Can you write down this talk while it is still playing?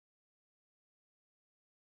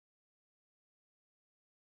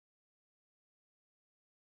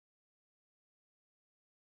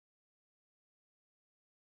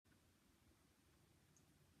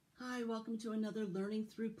Hi, welcome to another Learning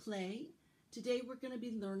Through Play. Today we're going to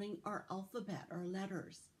be learning our alphabet, our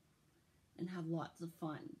letters, and have lots of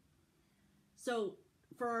fun. So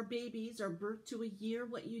for our babies, our birth to a year,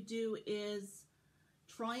 what you do is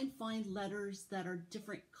try and find letters that are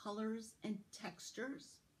different colors and textures.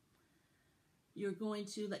 You're going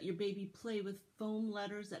to let your baby play with foam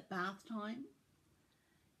letters at bath time.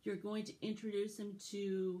 You're going to introduce him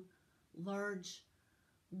to large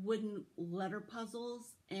wooden letter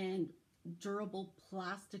puzzles and durable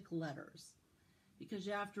plastic letters, because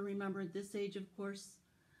you have to remember at this age, of course,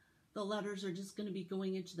 the letters are just going to be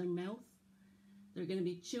going into their mouth. They're going to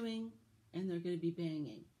be chewing and they're going to be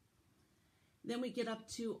banging. Then we get up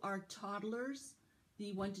to our toddlers,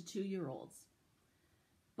 the 1 to 2 year olds.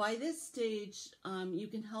 By this stage, you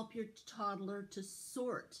can help your toddler to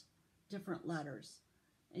sort different letters,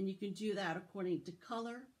 and you can do that according to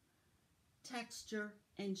color, texture,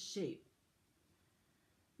 and shape.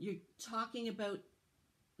 You're talking about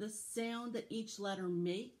the sound that each letter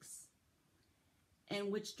makes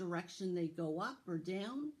and which direction they go up or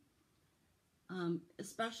down,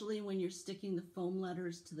 especially when you're sticking the foam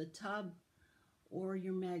letters to the tub or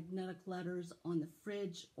your magnetic letters on the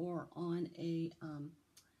fridge or on a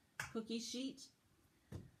cookie sheet.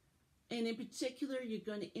 And in particular, you're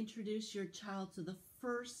going to introduce your child to the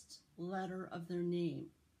first letter of their name.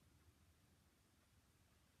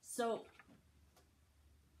 So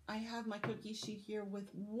I have my cookie sheet here with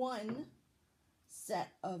one set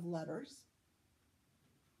of letters.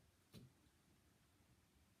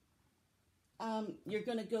 You're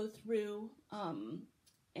going to go through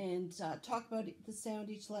and talk about the sound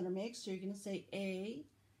each letter makes. So you're going to say A,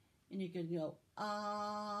 and you're going to go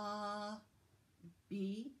A,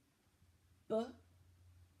 B, B,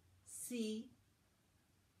 C,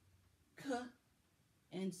 K,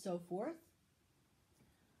 and so forth.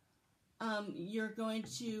 You're going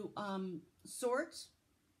to sort,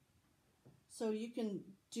 so you can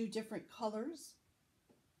do different colors.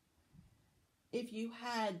 If you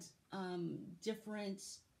had different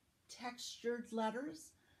textured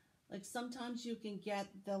letters, like sometimes you can get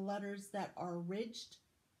the letters that are ridged,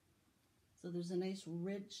 so there's a nice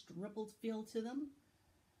ridged, rippled feel to them.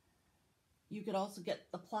 You could also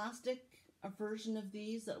get the plastic, a version of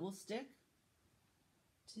these that will stick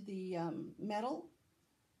to the metal.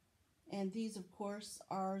 And these, of course,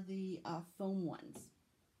 are the foam ones.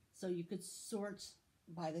 So you could sort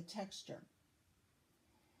by the texture.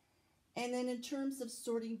 And then in terms of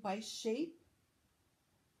sorting by shape,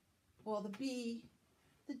 well, the B,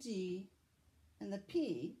 the D, and the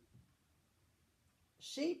P,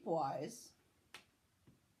 shape-wise,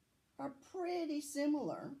 are pretty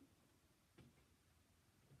similar.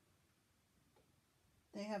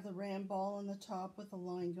 They have the round ball on the top with a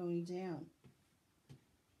line going down.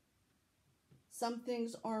 Some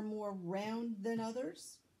things are more round than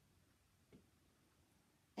others,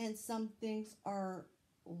 and some things are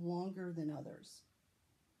longer than others.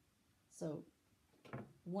 So,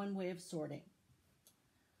 one way of sorting.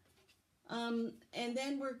 And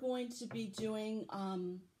then we're going to be doing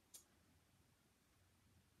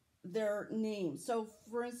their names. So,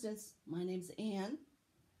 for instance, my name's Anne.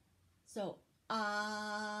 So,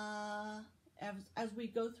 as we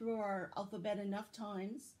go through our alphabet enough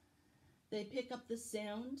times, they pick up the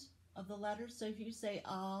sound of the letters. So if you say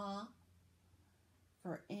ah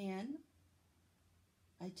for Anne,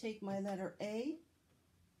 I take my letter A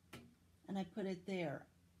and I put it there.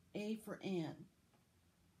 A for Anne.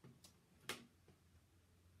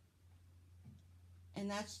 And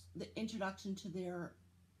that's the introduction to their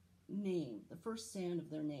name, the first sound of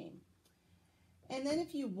their name. And then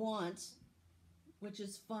if you want, which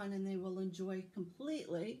is fun and they will enjoy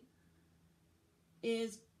completely,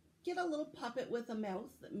 is get a little puppet with a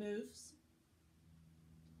mouth that moves,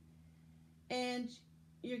 and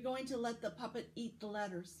you're going to let the puppet eat the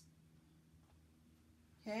letters.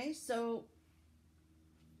 Okay, so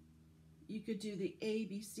you could do the A,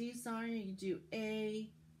 B, C sign, or you could do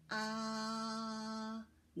A, ah,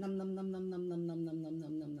 num num num num num num num num num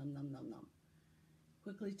num num num num num num.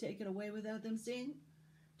 Quickly take it away without them seeing.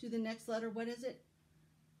 Do the next letter. What is it?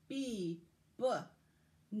 B, B.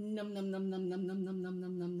 Num num num num num num num num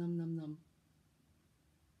num num num num num.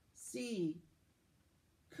 C,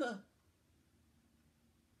 K.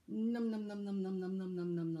 Num num num num num num num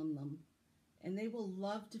num num num num. And they will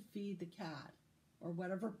love to feed the cat or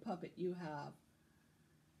whatever puppet you have.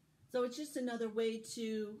 So it's just another way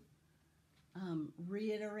to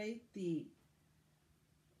reiterate the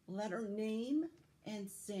letter name and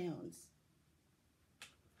sounds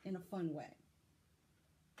in a fun way.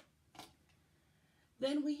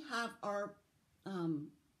 Then we have our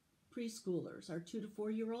preschoolers, our 2 to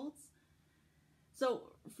 4-year-olds.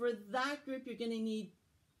 So for that group, you're going to need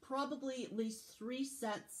probably at least 3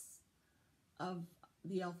 sets of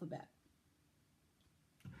the alphabet.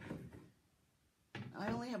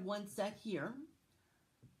 I only have 1 set here,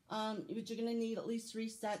 but you're going to need at least 3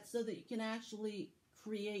 sets so that you can actually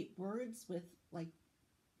create words with like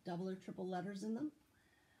double or triple letters in them.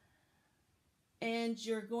 And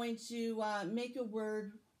you're going to make a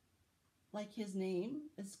word like his name,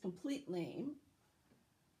 his complete name.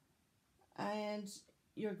 And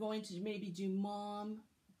you're going to maybe do mom,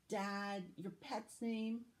 dad, your pet's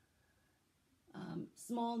name,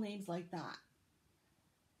 small names like that.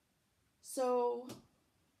 So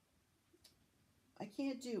I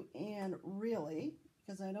can't do Anne really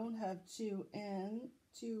because I don't have two N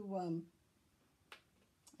to,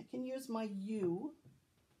 I can use my U,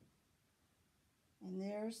 and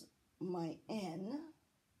there's my N,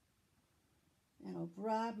 and I'll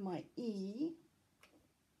grab my E,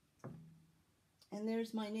 and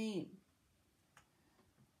there's my name.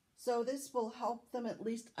 So this will help them at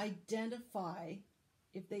least identify.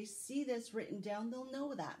 If they see this written down, they'll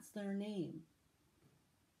know that's their name.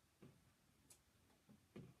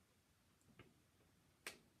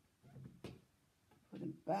 Put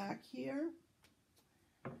it back here.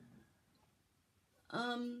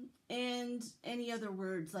 And any other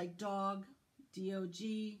words like dog,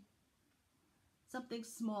 D-O-G, something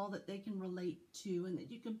small that they can relate to and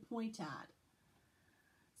that you can point at.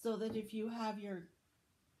 So that if you have your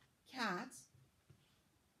cat,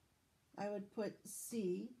 I would put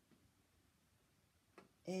C,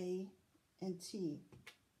 A, and T.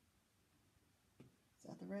 Is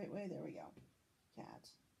that the right way? There we go. Cat.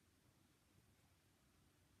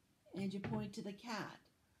 And you point to the cat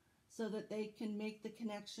so that they can make the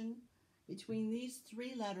connection between these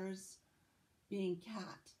 3 letters being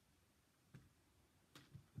cat.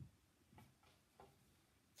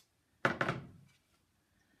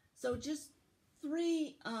 So just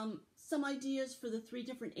some ideas for the 3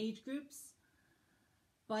 different age groups.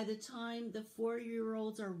 By the time the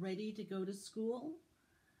 4-year-olds are ready to go to school,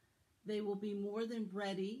 they will be more than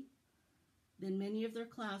ready than many of their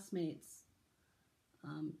classmates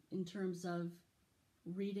in terms of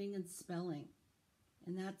reading and spelling.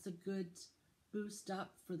 And that's a good boost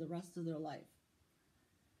up for the rest of their life.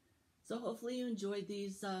 So hopefully you enjoyed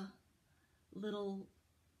these little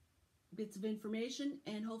bits of information,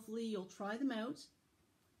 and hopefully you'll try them out,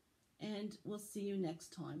 and we'll see you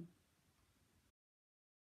next time.